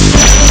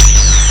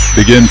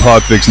Begin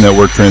Podfix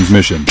Network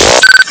transmission.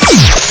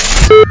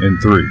 In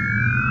 3,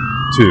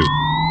 2,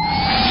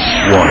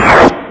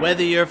 1.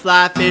 Whether you're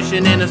fly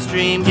fishing in a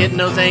stream, getting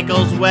those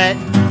ankles wet,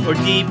 or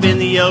deep in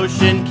the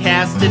ocean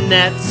casting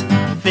nets,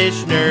 fish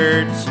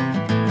nerds.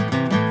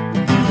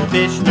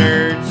 Fish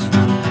nerds.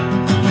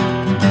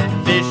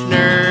 Fish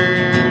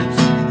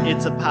nerds.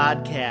 It's a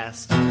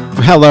podcast.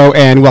 Hello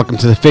and welcome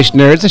to the Fish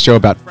Nerds, a show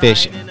about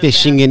fish,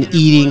 fishing, and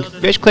eating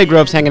fish. Clay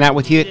Grove's hanging out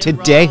with you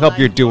today. Hope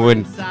you're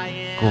doing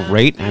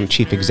great. I'm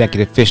Chief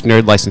Executive Fish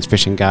Nerd, Licensed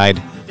Fishing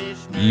Guide,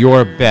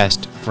 your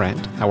best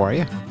friend. How are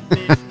you?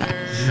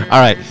 All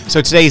right, so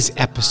today's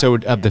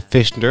episode of the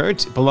Fish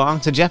Nerds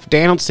belongs to Jeff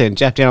Donaldson.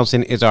 Jeff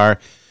Donaldson is our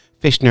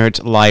Fish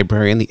Nerds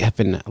librarian, the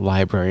effing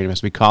librarian,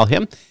 as we call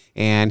him.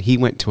 And he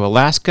went to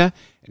Alaska,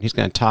 and he's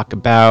going to talk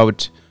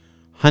about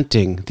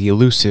hunting the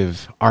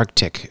elusive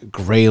Arctic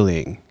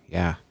grayling.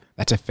 Yeah,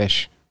 that's a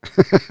fish.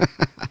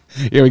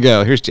 Here we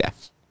go. Here's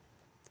Jeff.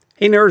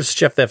 Hey nerds,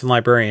 Jeff the effing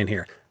librarian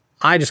here.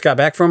 I just got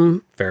back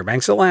from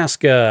Fairbanks,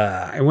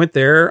 Alaska. I went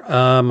there.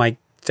 My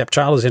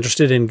stepchild is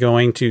interested in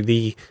going to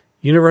the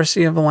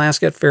University of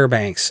Alaska at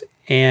Fairbanks.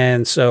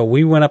 And so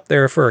we went up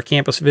there for a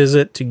campus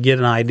visit to get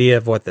an idea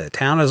of what the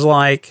town is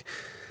like.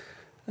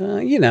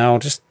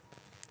 Just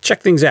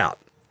check things out.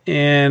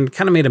 And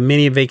kind of made a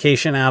mini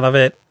vacation out of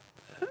it.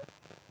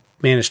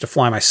 Managed to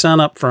fly my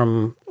son up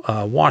from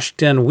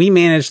Washington. We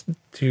managed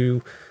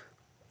to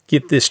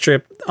get this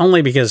trip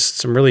only because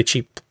some really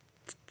cheap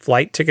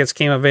flight tickets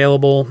came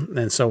available,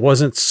 and so it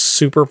wasn't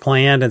super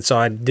planned, and so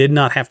I did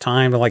not have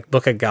time to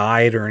book a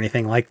guide or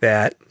anything like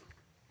that.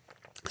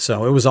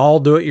 So it was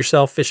all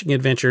do-it-yourself fishing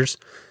adventures.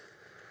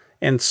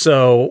 And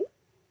so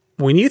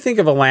when you think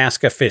of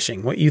Alaska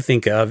fishing, what you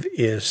think of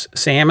is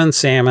salmon,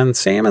 salmon,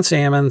 salmon,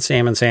 salmon,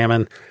 salmon,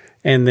 salmon,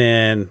 and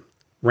then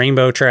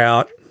rainbow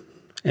trout.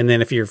 And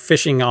then if you're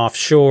fishing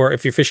offshore,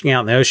 if you're fishing out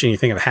in the ocean, you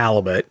think of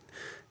halibut,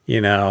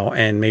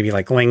 and maybe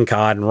like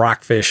lingcod and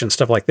rockfish and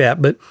stuff like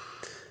that. But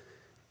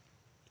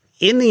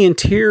in the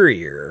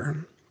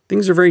interior,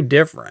 things are very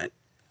different.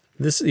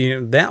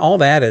 All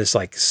that is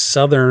like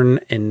southern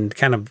and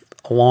kind of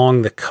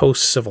along the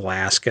coasts of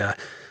Alaska,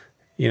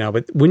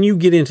 but when you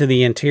get into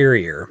the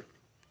interior,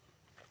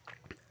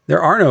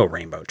 there are no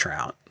rainbow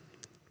trout.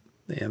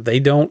 They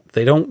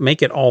don't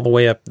make it all the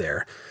way up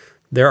there.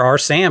 There are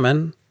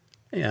salmon.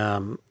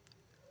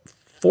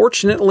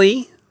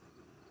 Fortunately,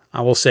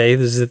 I will say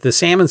is that the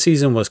salmon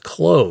season was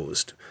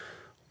closed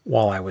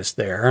while I was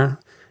there.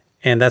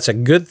 And that's a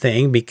good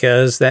thing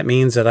because that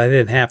means that I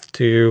didn't have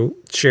to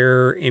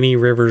share any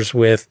rivers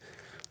with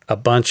a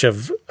bunch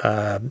of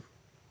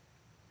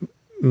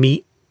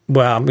meat.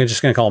 Well, I'm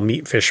just going to call them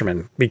meat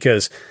fishermen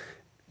because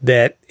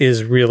that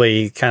is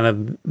really kind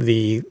of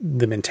the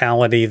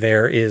mentality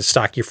there is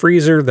stock your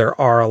freezer. There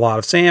are a lot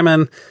of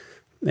salmon.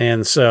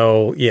 And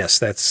so, yes,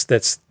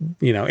 that's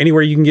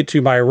anywhere you can get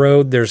to by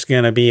road, there's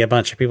going to be a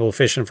bunch of people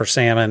fishing for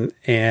salmon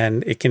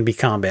and it can be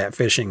combat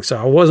fishing. So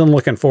I wasn't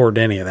looking forward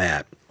to any of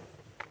that.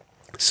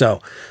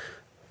 So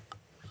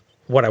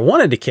what I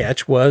wanted to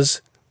catch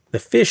was the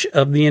fish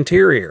of the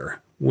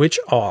interior, which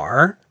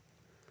are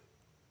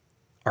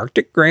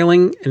Arctic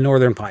grayling and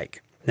northern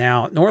pike.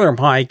 Now, northern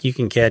pike you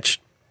can catch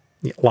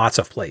lots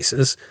of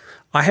places.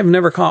 I have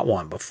never caught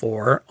one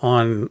before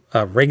on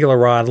a regular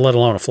rod, let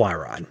alone a fly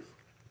rod.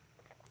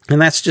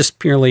 And that's just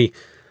purely,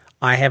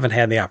 I haven't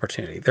had the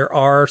opportunity. There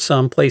are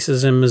some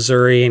places in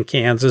Missouri and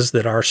Kansas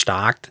that are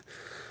stocked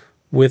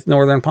with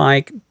northern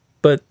pike,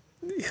 but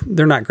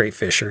they're not great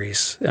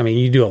fisheries. I mean,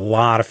 you do a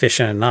lot of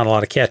fishing and not a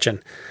lot of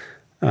catching.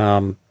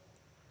 Up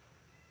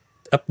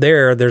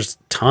there's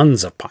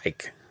tons of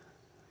pike,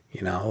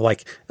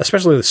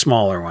 especially the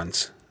smaller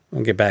ones.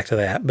 We'll get back to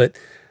that. But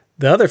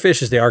the other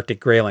fish is the Arctic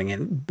grayling.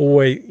 And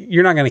boy,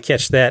 you're not going to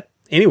catch that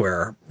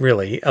anywhere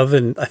really, other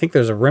than I think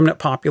there's a remnant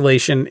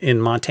population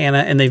in Montana,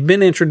 and they've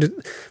been introduced.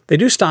 They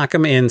do stock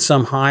them in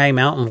some high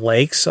mountain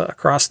lakes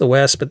across the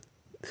West, but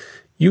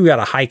you got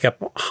to hike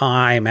up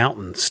high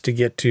mountains to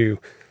get to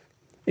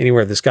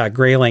anywhere that's got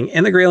grayling.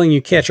 And the grayling you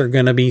catch are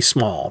going to be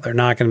small. They're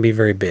not going to be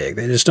very big.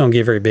 They just don't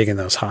get very big in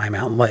those high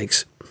mountain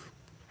lakes.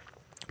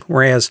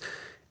 Whereas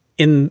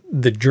in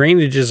the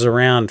drainages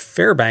around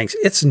Fairbanks,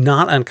 it's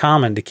not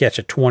uncommon to catch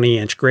a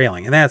 20-inch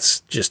grayling, and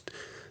that's just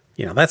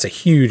that's a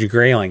huge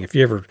grayling. If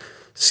you ever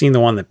seen the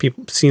ones that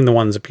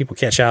people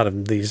catch out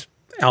of these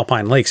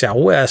alpine lakes out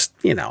west,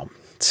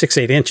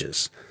 6-8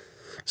 inches.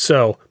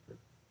 So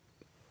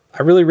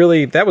I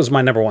really, that was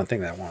my number one thing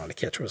that I wanted to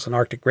catch was an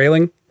Arctic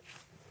grayling.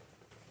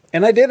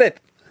 And I did it.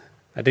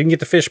 I didn't get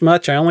to fish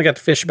much. I only got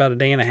to fish about a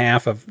day and a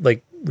half of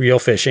real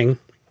fishing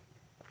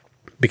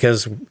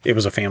because it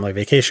was a family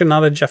vacation,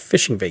 not a Jeff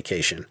fishing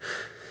vacation.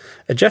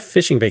 A Jeff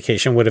fishing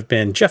vacation would have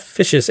been Jeff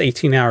fishes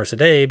 18 hours a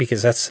day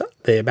because that's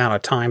the amount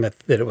of time that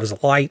it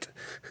was light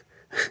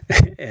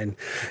and,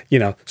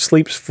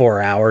 sleeps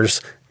 4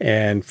 hours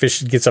and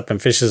gets up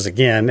and fishes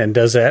again and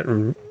does that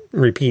and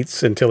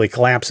repeats until he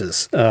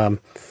collapses.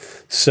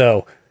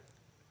 So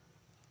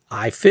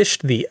I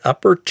fished the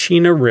upper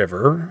Chena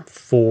River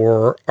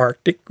for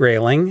Arctic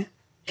grayling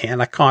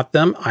and I caught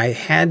them. I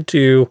had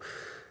to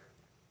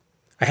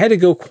I had to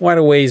go quite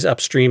a ways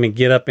upstream and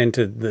get up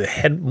into the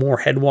more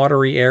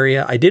headwatery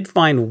area. I did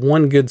find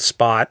one good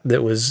spot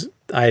that was,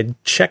 I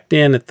had checked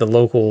in at the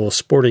local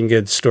sporting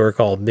goods store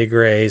called Big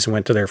Ray's,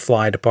 went to their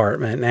fly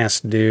department and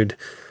asked the dude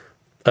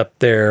up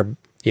there,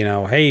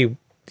 hey,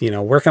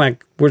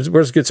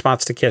 where's good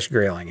spots to catch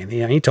grayling?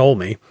 And he told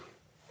me.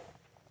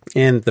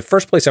 And the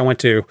first place I went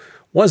to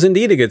was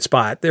indeed a good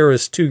spot. There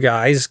was 2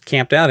 guys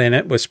camped out in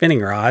it with spinning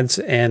rods,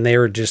 and they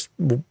were just,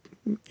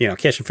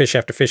 catching fish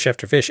after fish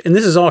after fish. And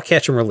this is all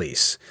catch and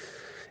release.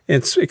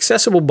 It's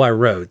accessible by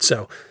road.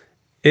 So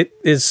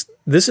this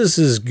is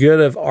as good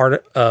of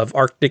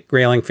Arctic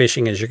grayling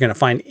fishing as you're going to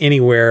find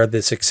anywhere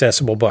that's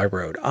accessible by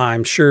road.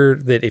 I'm sure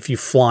that if you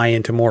fly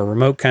into more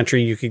remote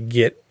country, you could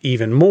get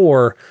even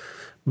more,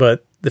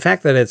 but the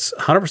fact that it's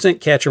 100%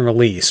 catch and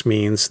release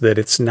means that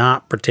it's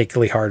not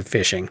particularly hard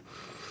fishing.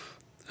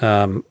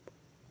 Or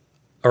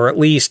at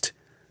least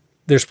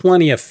there's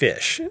plenty of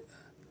fish.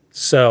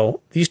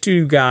 So these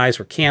 2 guys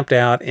were camped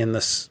out in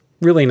this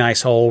really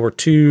nice hole where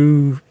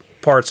 2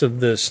 parts of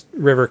this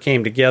river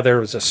came together.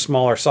 It was a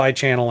smaller side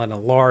channel and a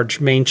large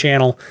main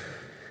channel.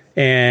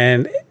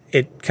 And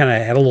it kind of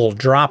had a little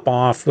drop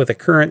off with a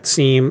current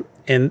seam.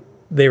 And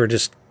they were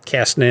just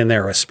casting in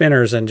there with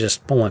spinners and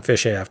just pulling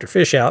fish after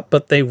fish out,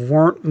 but they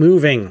weren't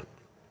moving.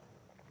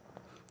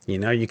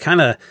 You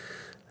kind of,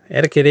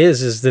 etiquette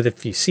is that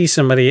if you see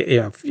somebody,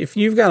 if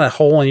you've got a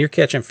hole and you're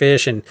catching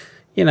fish and,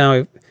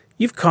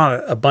 you've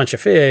caught a bunch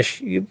of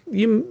fish, you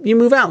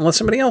move out and let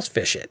somebody else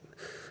fish it.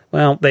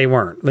 Well, they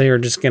weren't. They were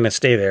just going to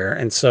stay there.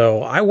 And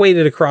so I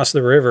waded across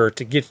the river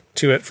to get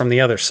to it from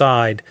the other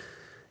side.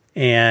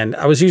 And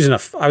I was using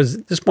at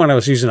this point I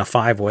was using a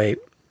 5-weight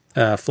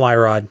fly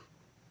rod.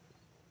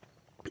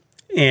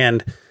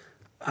 And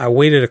I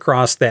waded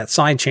across that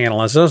side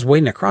channel. As I was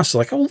wading across, I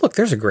was like, oh, look,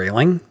 there's a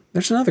grayling.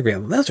 There's another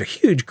grayling. Those are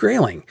huge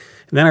grayling.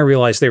 And then I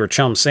realized they were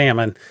chum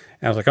salmon.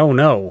 And I was like, oh,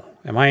 no.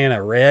 Am I in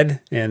a red?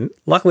 And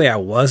luckily I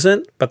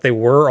wasn't, but they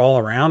were all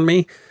around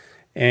me.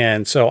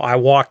 And so I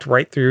walked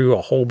right through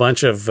a whole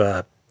bunch of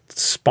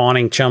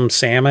spawning chum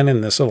salmon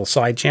in this little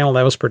side channel.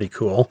 That was pretty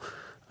cool.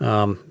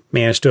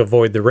 Managed to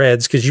avoid the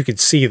reds because you could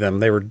see them.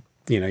 They were,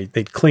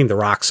 they'd cleaned the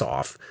rocks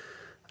off.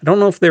 I don't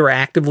know if they were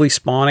actively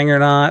spawning or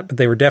not, but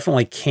they were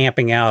definitely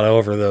camping out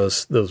over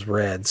those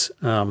reds.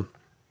 So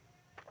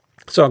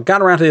I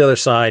got around to the other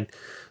side,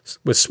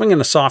 was swinging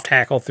a soft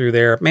hackle through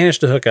there,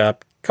 managed to hook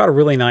up, caught a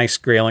really nice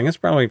grayling. It's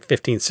probably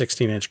 15,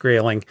 16-inch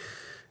grayling.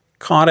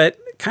 Caught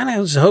it. Kind of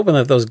was hoping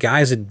that those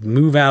guys would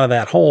move out of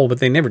that hole, but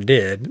they never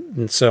did.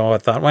 And so I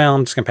thought, well,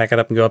 I'm just going to pack it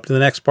up and go up to the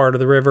next part of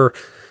the river.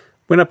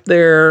 Went up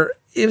there.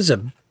 It was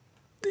the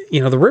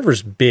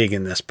river's big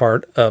in this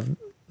part of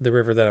the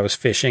river that I was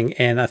fishing.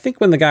 And I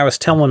think when the guy was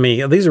telling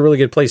me, these are really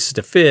good places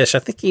to fish, I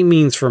think he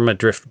means from a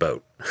drift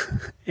boat.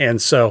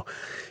 And so,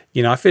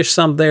 I fished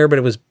some there, but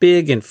it was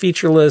big and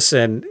featureless.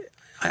 And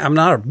I'm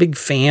not a big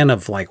fan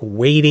of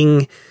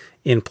wading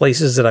in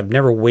places that I've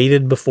never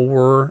waded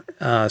before.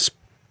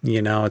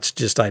 It's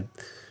just, I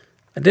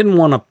didn't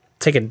want to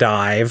take a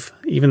dive,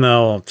 even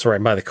though it's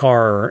right by the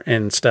car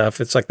and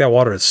stuff. It's like that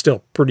water is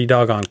still pretty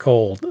doggone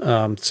cold.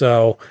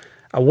 So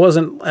I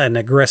wasn't an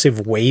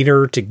aggressive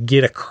wader to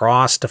get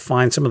across to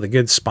find some of the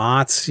good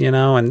spots,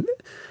 and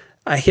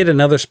I hit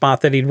another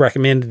spot that he'd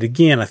recommended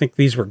again. I think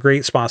these were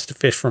great spots to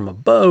fish from a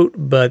boat,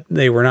 but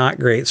they were not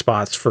great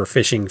spots for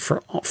fishing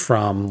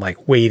from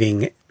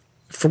wading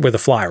with a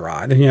fly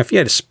rod. And, if you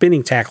had a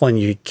spinning tackle and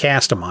you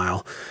cast a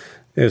mile,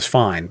 it was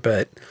fine.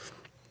 But,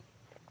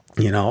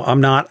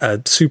 I'm not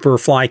a super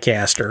fly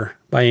caster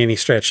by any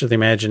stretch of the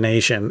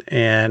imagination.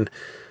 And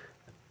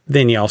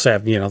then you also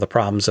have, the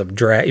problems of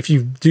drag. If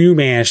you do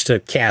manage to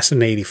cast an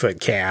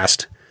 80-foot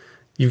cast,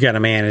 you've got to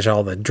manage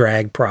all the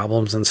drag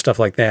problems and stuff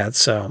like that.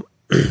 So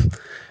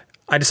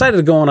I decided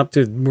to go on up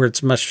to where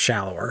it's much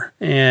shallower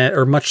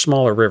or much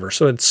smaller river.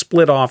 So it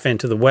split off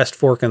into the West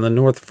Fork and the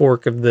North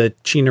Fork of the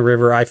Chena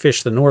River. I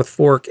fished the North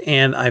Fork,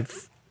 and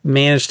I've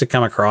managed to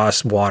come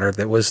across water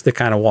that was the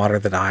kind of water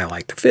that I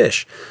like to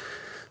fish.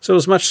 So it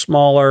was much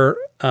smaller,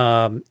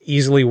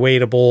 easily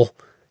wadable.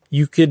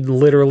 You could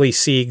literally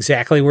see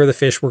exactly where the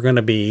fish were going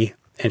to be,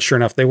 and sure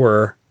enough, they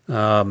were.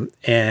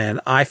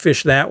 And I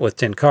fished that with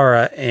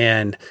Tenkara,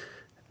 and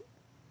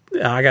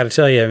I got to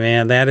tell you,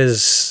 man, that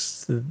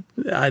is,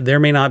 there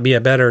may not be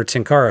a better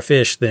Tenkara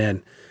fish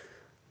than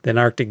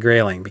Arctic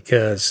grayling,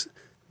 because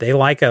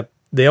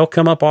they'll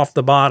come up off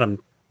the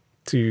bottom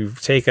to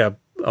take a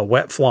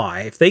wet fly.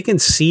 If they can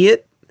see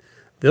it,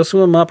 they'll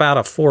swim up out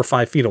of 4 or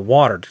 5 feet of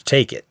water to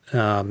take it.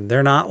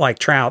 They're not like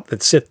trout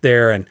that sit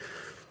there and,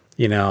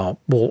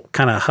 will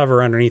kind of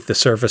hover underneath the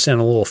surface in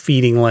a little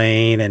feeding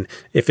lane. And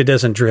if it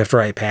doesn't drift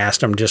right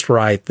past them just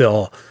right,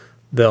 they'll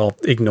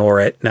ignore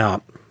it.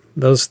 Now,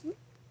 those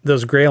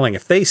grayling,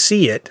 if they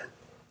see it,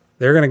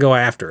 they're going to go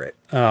after it.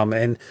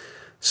 And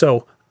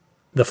so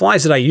the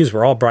flies that I used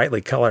were all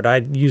brightly colored. I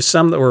used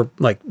some that were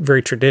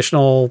very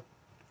traditional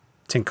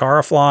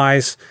Tenkara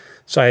flies.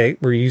 So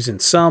we're using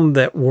some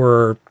that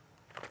were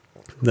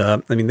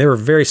they were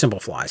very simple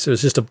flies. It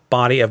was just a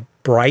body of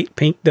bright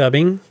pink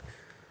dubbing.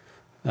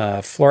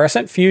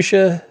 fluorescent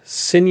fuchsia,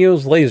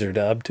 Sinyo's laser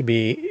dub to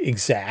be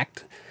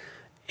exact,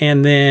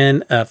 and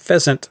then a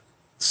pheasant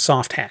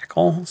soft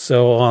hackle.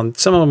 So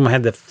some of them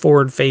had the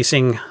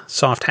forward-facing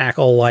soft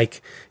hackle,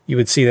 like you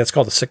would see. That's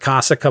called the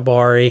Sakasa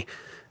Kabari.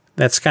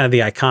 That's kind of the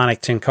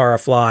iconic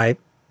Tenkara fly.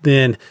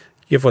 Then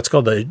you have what's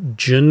called the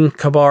Jun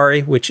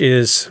Kabari, which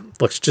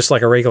looks just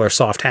like a regular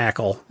soft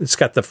hackle. It's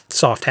got the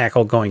soft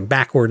hackle going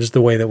backwards,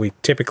 the way that we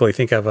typically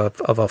think of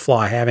a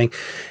fly having.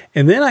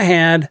 And then I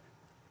had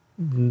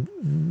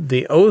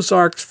the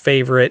Ozarks'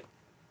 favorite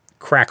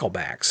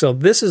Crackleback. So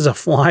this is a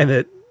fly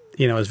that,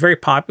 is very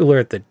popular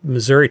at the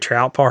Missouri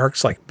trout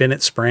parks like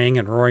Bennett Spring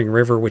and Roaring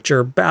River, which are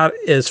about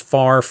as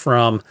far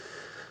from,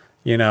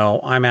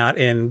 I'm out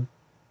in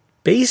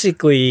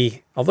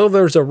basically, although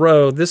there's a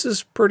road, this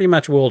is pretty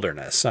much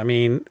wilderness. I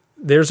mean,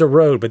 there's a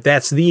road, but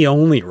that's the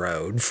only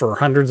road for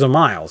hundreds of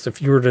miles.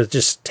 If you were to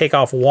just take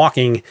off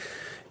walking,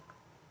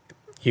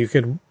 you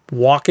could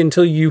walk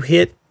until you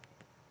hit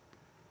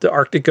the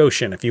Arctic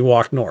Ocean. If you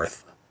walk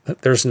north,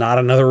 there's not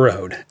another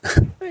road.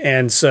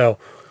 And so,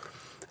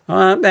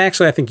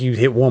 actually, I think you'd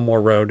hit one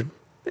more road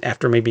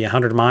after maybe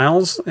 100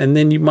 miles, and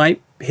then you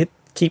might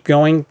keep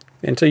going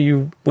until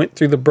you went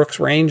through the Brooks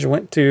Range,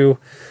 went to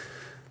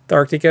the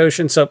Arctic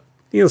Ocean. So,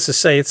 needless to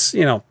say, it's,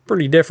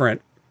 pretty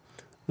different.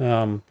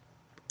 Even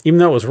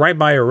though it was right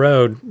by a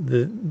road,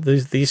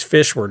 these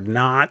fish were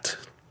not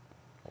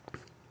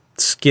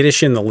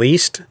skittish in the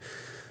least.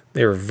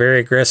 They were very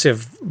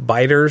aggressive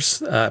biters,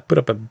 put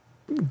up a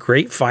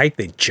great fight.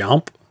 They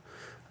jump.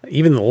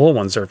 Even the little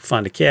ones are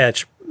fun to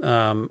catch.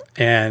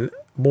 And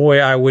boy,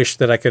 I wish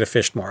that I could have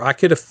fished more. I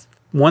could have,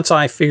 once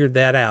I figured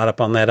that out up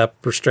on that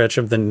upper stretch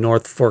of the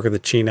North Fork of the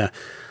Chena,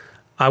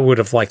 I would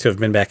have liked to have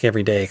been back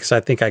every day, because I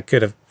think I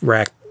could have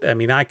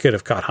I could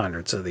have caught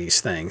hundreds of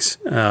these things.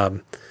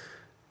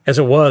 As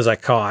it was, I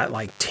caught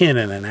like 10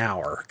 in an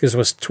hour, because it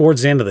was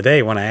towards the end of the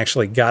day when I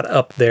actually got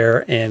up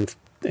there and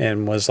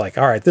was like,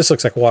 all right, this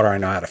looks like water I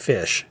know how to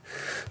fish.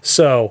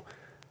 So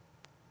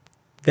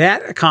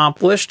that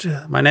accomplished.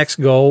 My next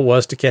goal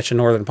was to catch a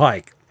northern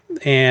pike.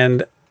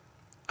 And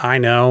I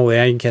know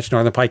you can catch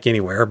northern pike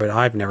anywhere, but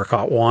I've never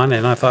caught one.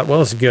 And I thought,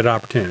 well, it's a good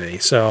opportunity.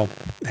 So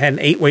I had an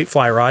 8-weight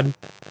fly rod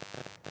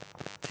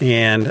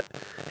and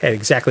had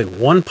exactly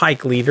one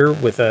pike leader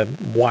with a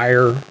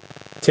wire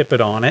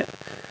tippet on it.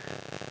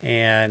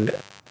 And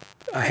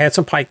I had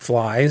some pike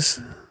flies.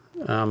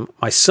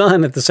 My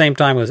son at the same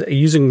time was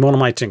using one of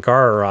my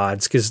Tenkara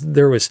rods, because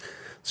there was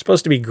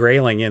supposed to be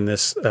grayling in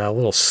this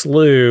little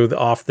slough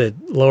off the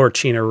lower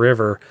Chena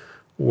River,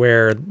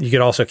 where you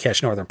could also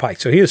catch northern pike.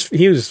 So he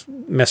was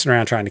messing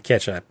around trying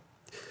to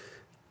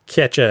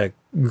catch a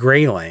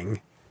grayling,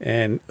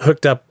 and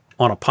hooked up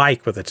on a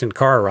pike with a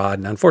Tenkara rod.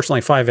 And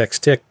unfortunately,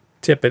 5X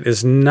tippet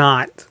is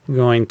not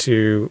going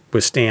to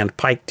withstand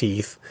pike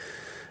teeth.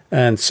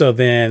 And so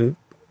then,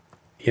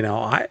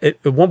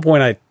 at one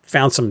point I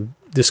found some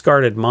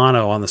discarded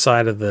mono on the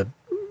side of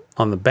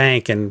on the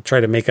bank and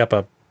tried to make up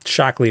a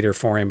shock leader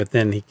for him, but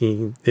then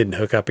he didn't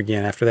hook up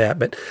again after that.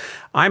 But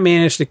I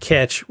managed to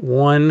catch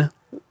one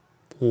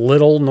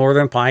little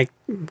northern pike,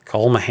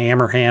 call him a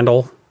hammer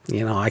handle.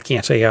 I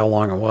can't say how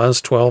long it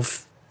was,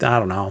 12, I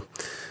don't know.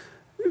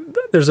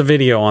 There's a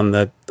video on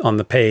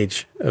the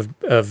page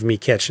of me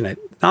catching it.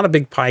 Not a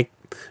big pike,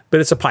 but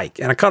it's a pike.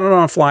 And I caught it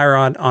on a fly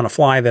rod on a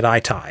fly that I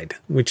tied,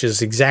 which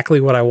is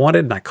exactly what I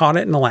wanted. And I caught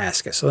it in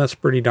Alaska. So that's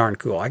pretty darn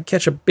cool. I can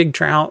catch a big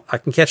trout. I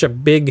can catch a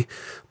big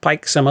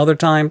pike some other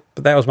time,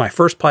 but that was my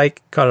first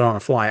pike. Caught it on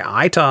a fly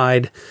I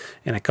tied,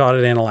 and I caught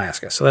it in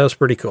Alaska. So that was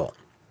pretty cool.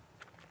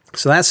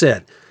 So that's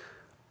it.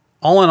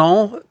 All in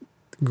all,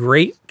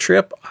 great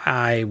trip.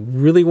 I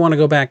really want to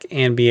go back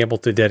and be able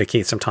to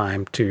dedicate some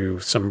time to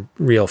some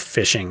real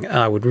fishing.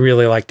 I would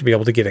really like to be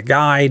able to get a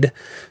guide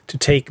to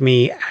take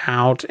me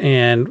out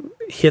and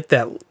hit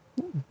that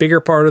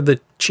bigger part of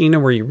the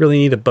Chena where you really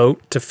need a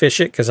boat to fish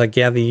it, because I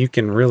gather you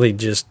can really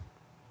just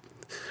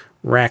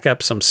rack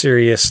up some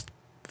serious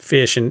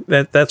fish, and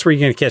that's where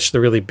you're going to catch the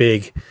really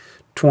big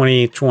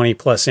 20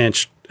 plus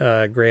inch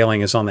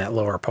grayling is on that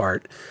lower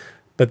part.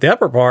 But the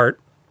upper part,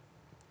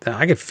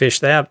 I could fish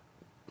that.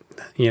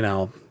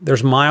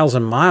 There's miles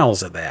and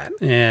miles of that,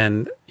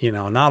 and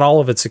not all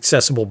of it's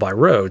accessible by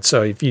road.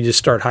 So if you just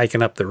start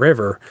hiking up the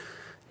river,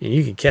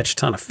 you can catch a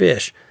ton of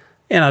fish.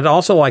 And I'd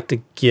also like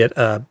to get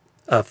a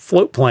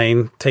float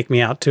plane, take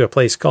me out to a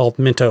place called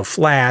Minto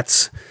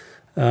Flats,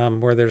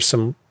 where there's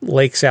some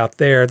lakes out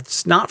there.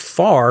 It's not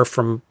far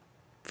from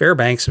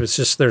Fairbanks, but it's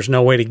just there's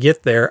no way to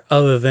get there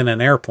other than an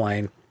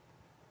airplane.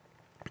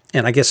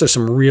 And I guess there's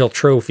some real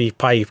trophy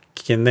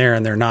pike in there,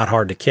 and they're not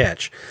hard to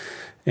catch.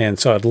 And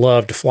so I'd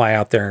love to fly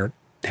out there and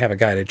have a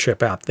guided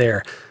trip out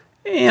there.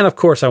 And of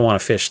course, I want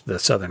to fish the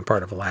southern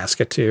part of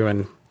Alaska too,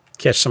 and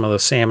catch some of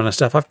those salmon and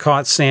stuff. I've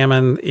caught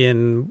salmon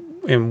in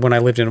when I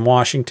lived in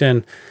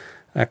Washington.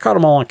 I caught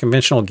them all on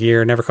conventional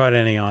gear, never caught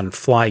any on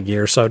fly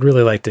gear. So I'd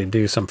really like to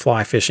do some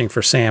fly fishing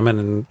for salmon,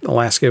 and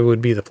Alaska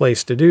would be the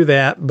place to do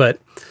that. But,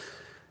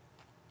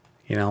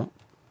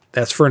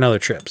 that's for another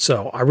trip.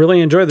 So I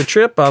really enjoyed the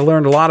trip. I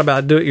learned a lot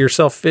about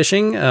do-it-yourself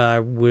fishing. I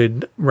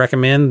would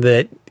recommend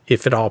that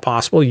if at all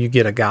possible, you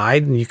get a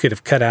guide, and you could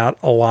have cut out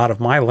a lot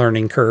of my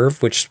learning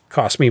curve, which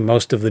cost me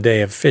most of the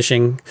day of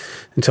fishing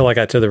until I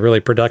got to the really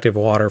productive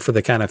water for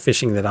the kind of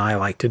fishing that I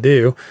like to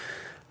do.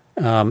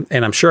 And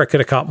I'm sure I could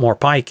have caught more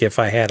pike if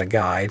I had a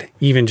guide,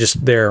 even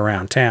just there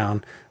around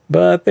town.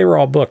 But they were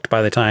all booked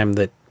by the time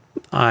that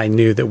I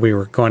knew that we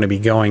were going to be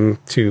going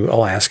to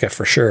Alaska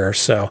for sure.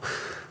 So,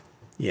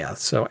 yeah.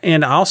 So,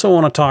 and I also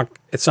want to talk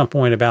at some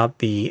point about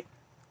the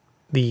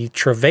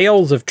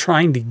travails of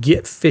trying to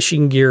get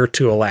fishing gear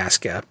to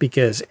Alaska,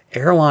 because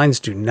airlines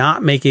do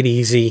not make it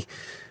easy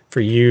for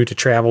you to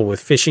travel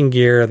with fishing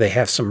gear. They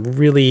have some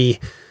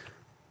really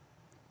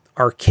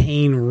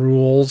arcane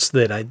rules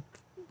that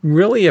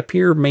really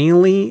appear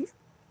mainly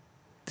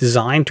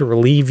designed to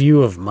relieve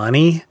you of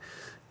money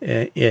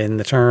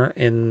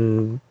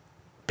in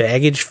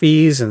baggage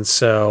fees. And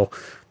so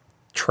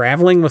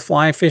traveling with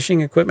fly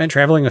fishing equipment,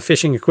 traveling with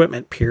fishing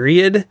equipment,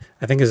 period,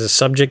 I think is a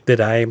subject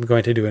that I am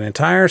going to do an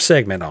entire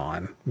segment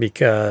on,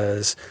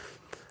 because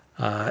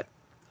I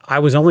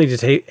was only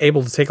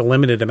able to take a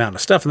limited amount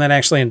of stuff, and that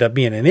actually ended up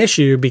being an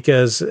issue,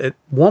 because at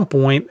one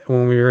point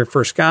when we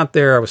first got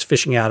there, I was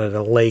fishing out at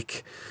a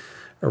lake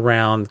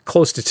around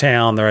close to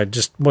town there. I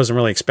just wasn't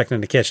really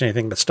expecting to catch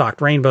anything but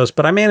stocked rainbows,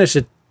 but I managed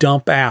to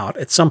dump out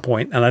at some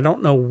point, and I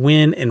don't know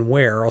when and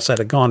where, or else I'd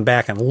have gone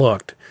back and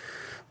looked.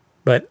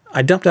 But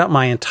I dumped out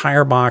my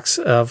entire box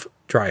of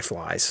dry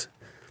flies.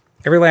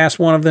 Every last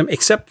one of them,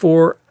 except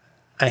for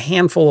a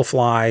handful of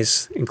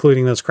flies,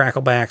 including those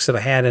cracklebacks that I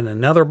had in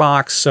another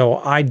box. So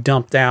I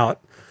dumped out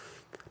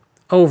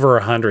over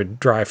 100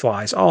 dry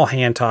flies, all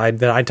hand tied,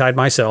 that I tied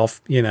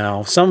myself. You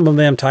know, some of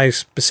them tied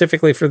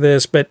specifically for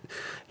this, but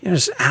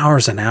just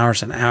hours and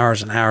hours and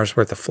hours and hours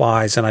worth of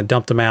flies, and I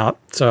dumped them out.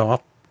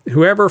 So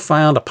whoever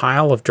found a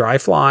pile of dry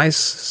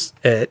flies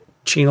at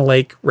Chena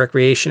Lake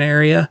Recreation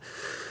Area,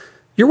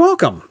 you're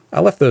welcome. I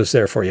left those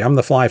there for you. I'm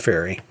the fly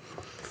fairy.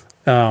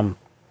 But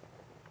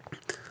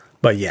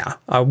yeah,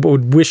 I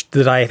would wish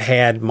that I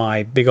had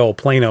my big old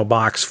Plano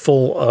box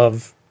full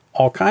of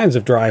all kinds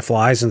of dry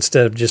flies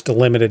instead of just a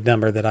limited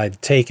number that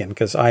I'd taken,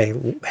 because I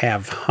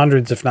have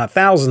hundreds, if not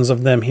thousands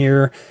of them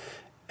here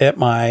at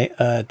my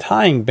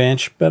tying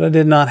bench, but I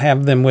did not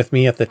have them with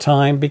me at the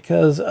time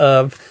because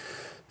of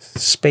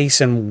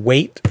space and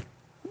weight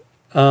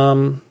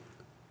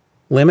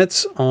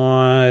limits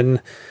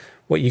on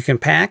what you can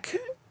pack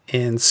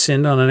and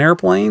send on an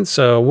airplane.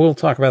 So we'll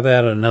talk about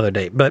that at another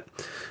date. But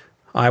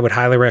I would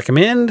highly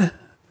recommend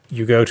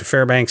you go to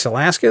Fairbanks,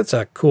 Alaska. It's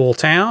a cool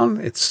town.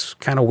 It's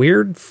kind of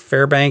weird.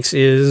 Fairbanks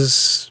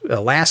is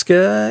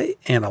Alaska,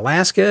 and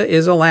Alaska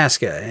is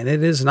Alaska, and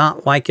it is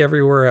not like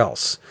everywhere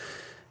else.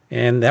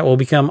 And that will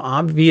become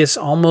obvious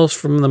almost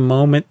from the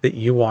moment that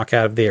you walk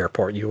out of the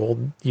airport.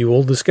 You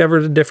will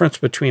discover the difference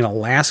between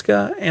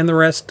Alaska and the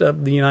rest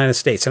of the United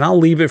States. And I'll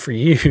leave it for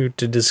you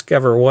to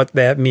discover what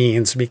that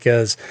means,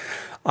 because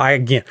I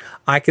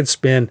could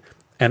spend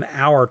an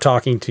hour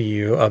talking to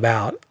you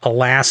about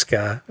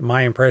Alaska,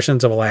 my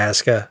impressions of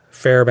Alaska,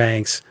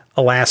 Fairbanks,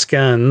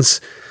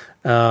 Alaskans,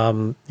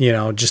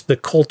 just the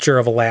culture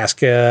of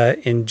Alaska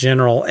in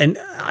general. And,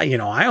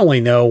 I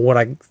only know what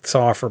I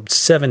saw for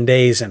 7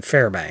 days in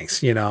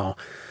Fairbanks.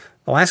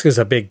 Alaska's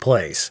a big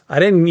place. I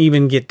didn't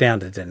even get down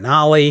to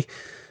Denali.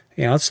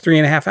 It's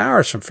 3.5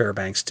 hours from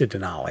Fairbanks to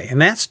Denali.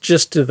 And that's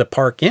just to the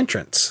park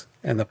entrance.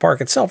 And the park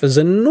itself is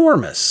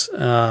enormous.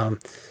 The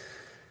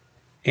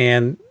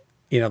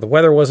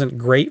weather wasn't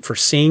great for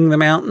seeing the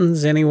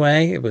mountains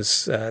anyway. It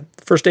was, the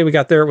first day we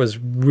got there, it was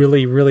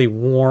really, really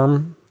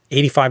warm.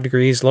 85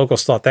 degrees.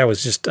 Locals thought that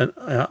was just,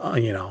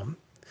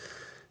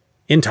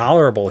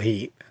 intolerable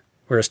heat.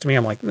 Whereas to me,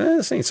 I'm like,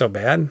 this ain't so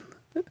bad.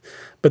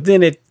 But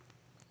then it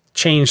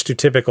changed to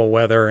typical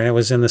weather, and it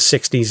was in the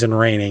 60s and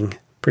raining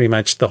pretty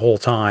much the whole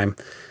time.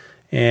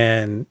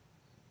 And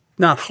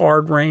not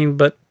hard rain,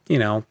 but,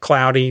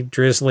 cloudy,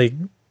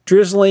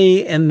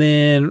 drizzly, and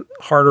then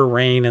harder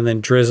rain, and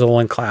then drizzle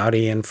and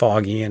cloudy and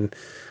foggy and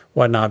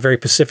whatnot. Very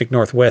Pacific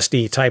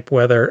Northwest-y type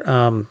weather.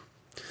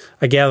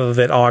 I gather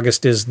that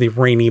August is the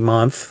rainy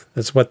month.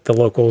 That's what the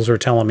locals are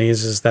telling me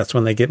is that's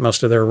when they get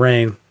most of their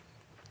rain.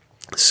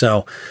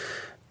 So,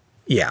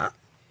 yeah,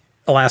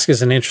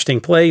 Alaska's an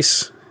interesting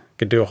place.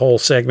 Could do a whole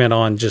segment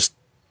on just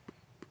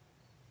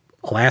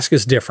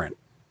Alaska's different,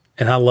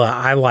 and I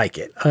like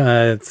it.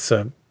 I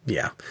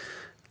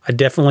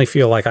definitely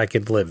feel like I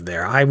could live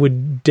there. I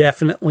would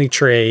definitely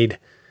trade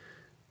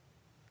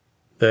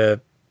the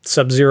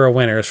sub-zero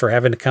winters for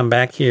having to come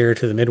back here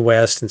to the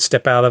Midwest and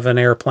step out of an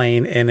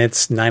airplane and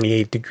it's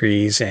 98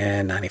 degrees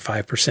and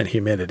 95%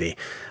 humidity.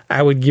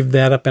 I would give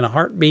that up in a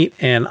heartbeat,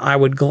 and I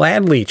would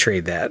gladly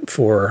trade that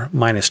for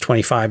minus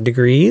 25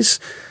 degrees.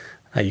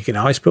 You can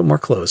always put more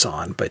clothes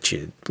on, but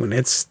when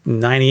it's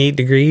 98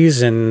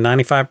 degrees and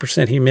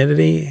 95%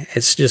 humidity,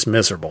 it's just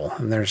miserable.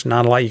 And there's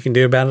not a lot you can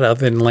do about it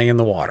other than lay in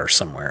the water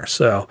somewhere.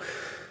 So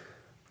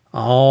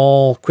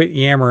I'll quit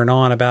yammering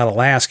on about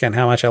Alaska and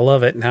how much I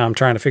love it and how I'm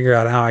trying to figure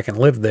out how I can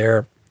live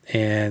there.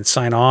 and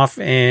sign off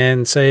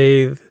and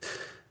say,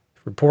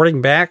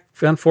 reporting back,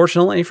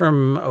 unfortunately,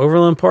 from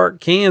Overland Park,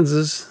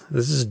 Kansas,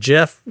 this is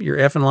Jeff, your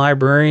effing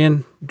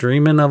librarian,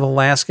 dreaming of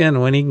Alaska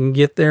and when he can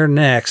get there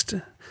next.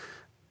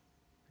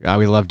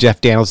 We love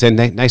Jeff Danielson.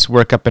 Nice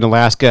work up in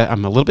Alaska.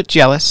 I'm a little bit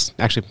jealous.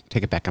 Actually,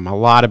 take it back. I'm a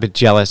lot of bit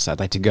jealous. I'd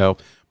like to go,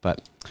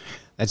 but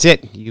that's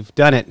it. You've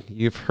done it.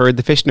 You've heard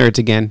the Fish Nerds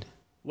again.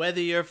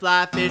 Whether you're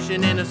fly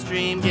fishing in a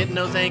stream, getting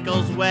those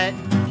ankles wet,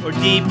 or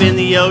deep in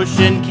the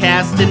ocean,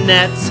 casting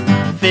nets,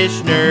 Fish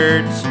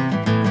Nerds.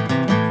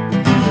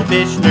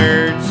 Fish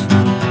Nerds.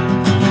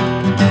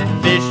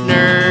 Fish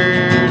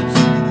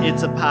Nerds.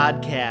 It's a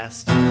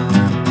podcast.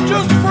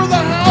 Just for the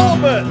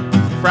halibut!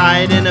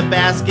 Fried in a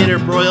basket or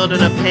broiled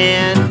in a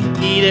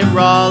pan. Eat it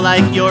raw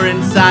like you're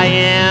in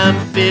Siam.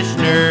 Fish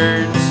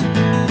Nerds.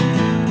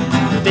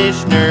 Fish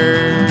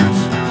Nerds.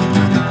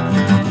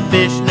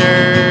 Fish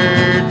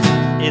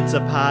Nerds. It's a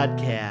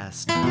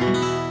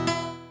podcast.